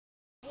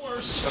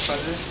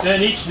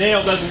then each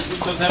nail doesn't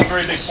have a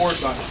very big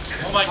force on it.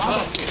 Oh my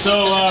God!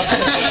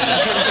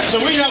 So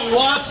we have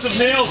lots of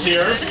nails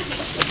here,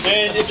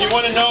 and if you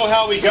want to know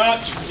how we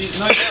got these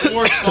nice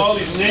force, all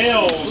these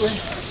nails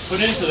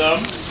put into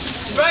them.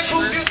 Right,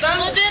 who did that?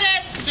 Who did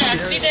it?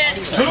 We did.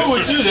 Who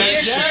would do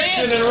that?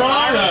 Jackson and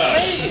Rana.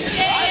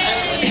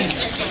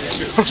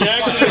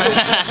 Jackson spent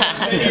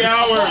many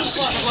hours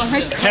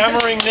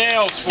hammering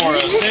nails for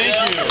us. Thank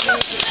you.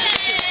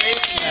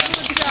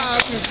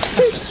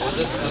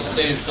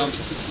 Saying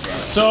something.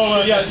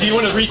 So, yeah, do you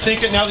want to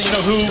rethink it now that you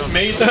know who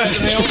made the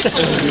nails?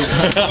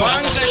 As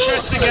long as I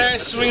trust the guy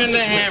swinging the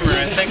hammer,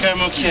 I think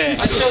I'm okay.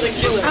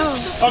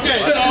 Okay,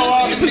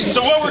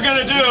 so what we're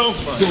going to do,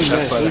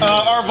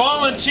 our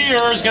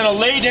volunteer is going to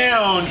lay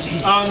down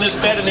on this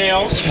bed of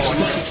nails,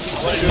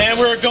 and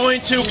we're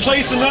going to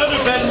place another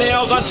bed of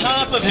nails on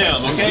top of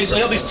him, okay? So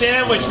he'll be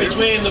sandwiched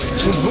between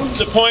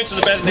the points of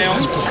the bed of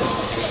nails.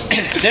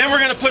 Then we're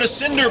going to put a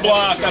cinder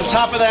block on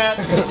top of that,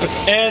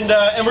 and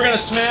we're going to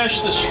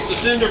smash the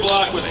cinder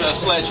block with a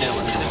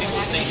sledgehammer.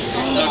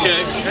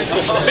 Okay?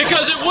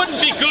 Because it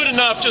wouldn't be good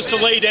enough just to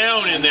lay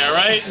down in there,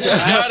 right? You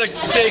got to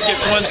take it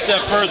one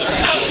step further.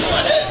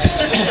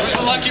 Who's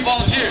the lucky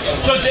volunteer?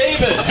 So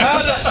David,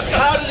 how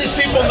do these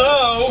people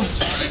know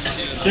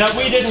that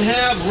we didn't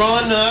have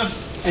Rana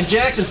and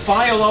Jackson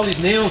file all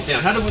these nails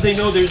down? How do they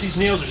know these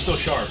nails are so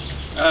sharp?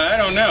 I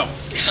don't know.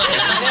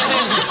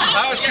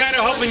 I was kind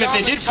of hoping that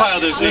they did file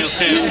those nails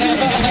down.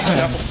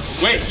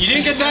 Wait, you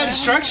didn't get that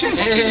instruction?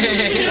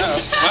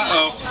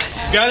 Uh-oh.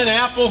 Got an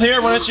apple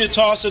here. Why don't you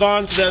toss it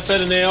on to that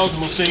bed of nails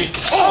and we'll see.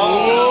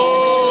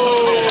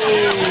 Oh!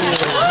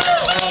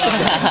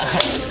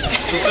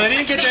 So I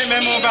didn't get that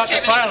memo about the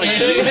filing.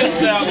 They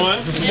missed that one.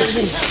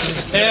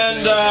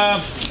 And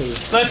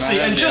let's see.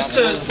 And just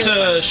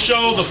to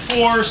show the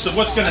force of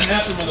what's going to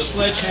happen when the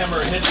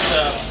sledgehammer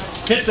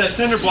hits that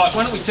cinder block,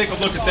 why don't we take a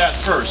look at that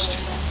first?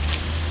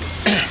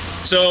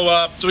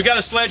 So we got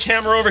a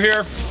sledgehammer over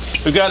here.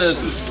 We've got a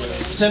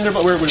cinder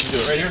block. Where would we do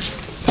it? Right here?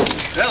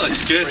 That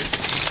looks good.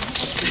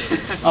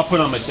 I'll put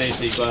on my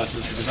safety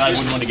glasses because I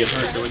wouldn't want to get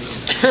hurt doing this.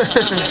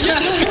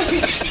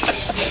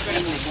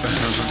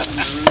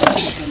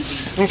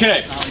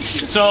 Okay,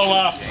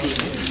 so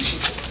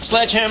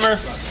sledgehammer,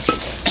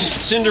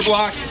 cinder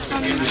block.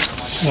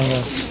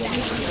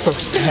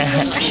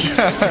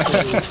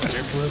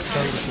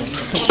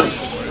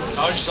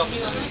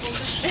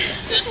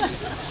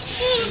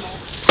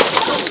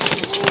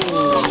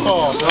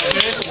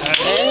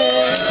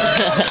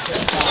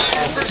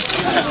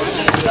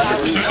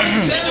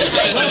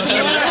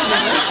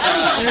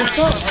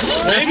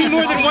 Maybe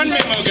more than one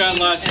memo got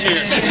lost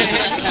here.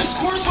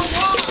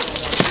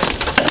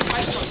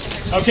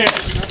 Okay,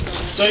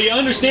 so you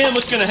understand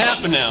what's going to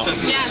happen now.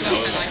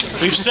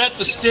 We've set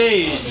the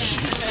stage.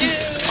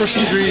 First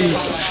degree.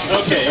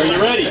 Okay, are you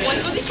ready?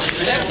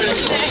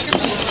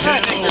 I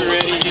think we're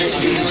ready.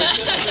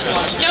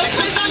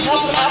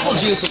 Apple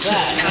juice with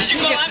that. You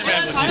can get some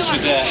apple juice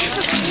with that.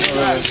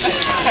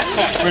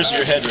 Where's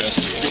your headrest?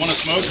 You want to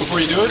smoke before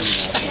you do it?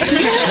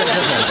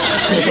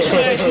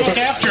 Usually I smoke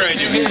after I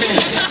do it.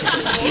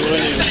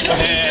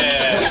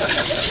 Yeah.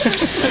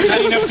 How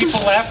do you know people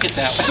laugh at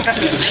that one?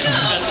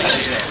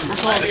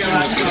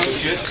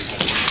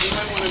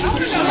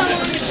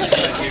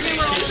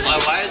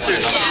 Why is there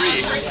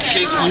 3? In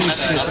case one has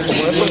that.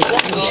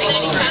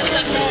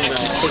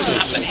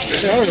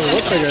 I don't know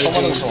what they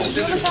gotta do.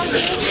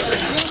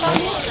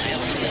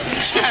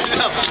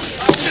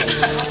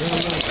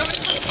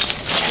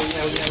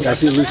 Got a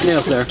few loose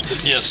nails there.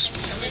 Yes.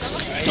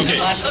 Okay.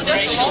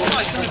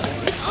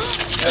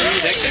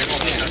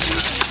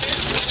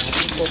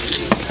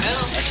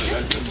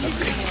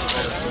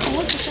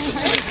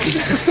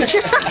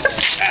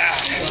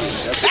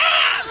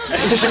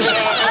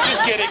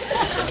 Just kidding.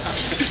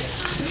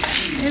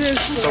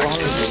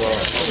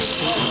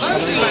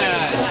 Sun's in my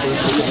eyes.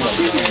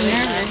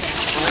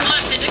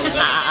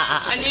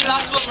 I need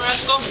last one,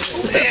 Maresco.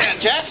 Man,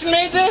 Jackson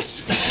made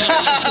this?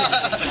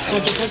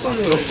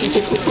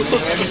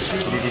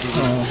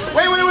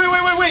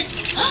 Wait.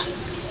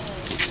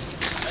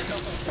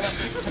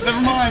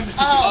 Never mind.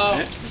 Oh.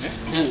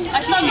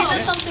 I thought you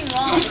did something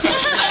wrong.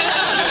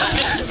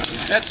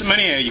 That's the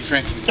money I owe you,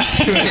 Frank.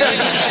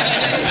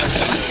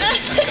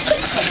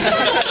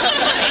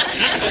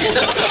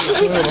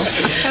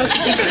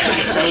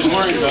 I was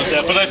worried about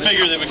that, but I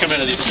figured they would come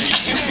out of these three.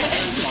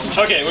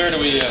 Okay, where do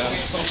we...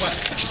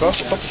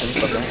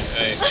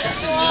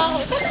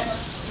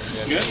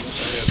 Good?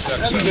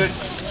 That's good.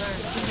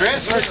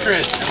 Chris, where's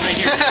Chris? Right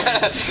here.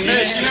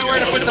 Chris, you know where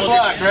to put the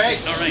block,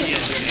 right? Oh, right, yes.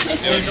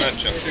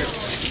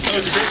 Oh,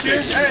 is Chris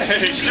here?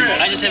 Hey, Chris.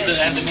 I just have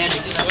the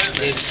magic stuff.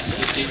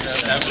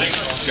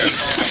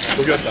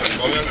 We got that.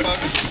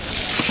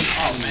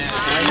 Right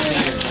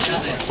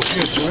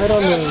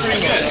on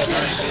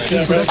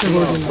the production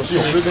organ.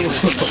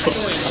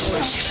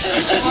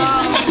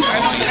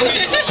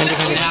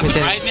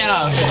 Right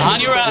now, on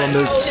your right.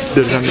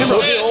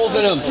 Holes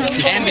in them.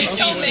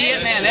 NBC, see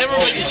it, man.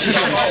 Everybody's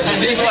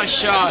people are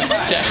shocked.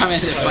 Damn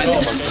it, it's funny.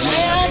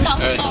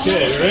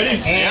 Okay, you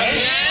ready? Yeah.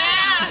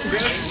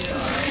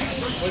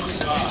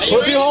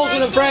 Put your holes in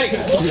them, Frank.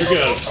 Here we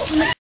go.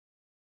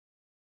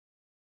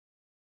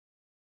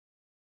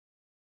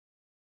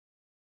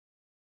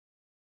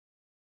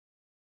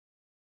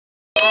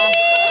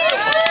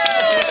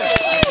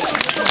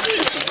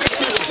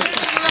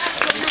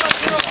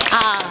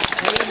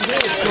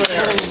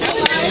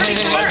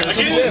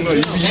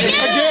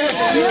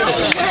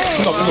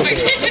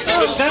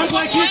 Sounds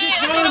like you just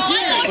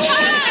volunteered.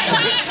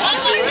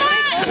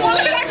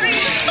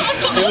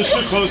 It was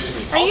too close to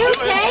me. Are you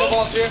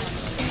okay?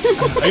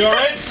 Are you all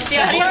right?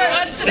 Yeah, he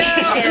wants to know.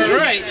 All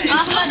right.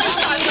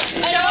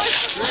 Show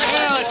us.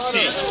 Well, let's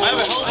see. I have a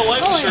hell of a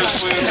life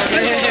insurance plan.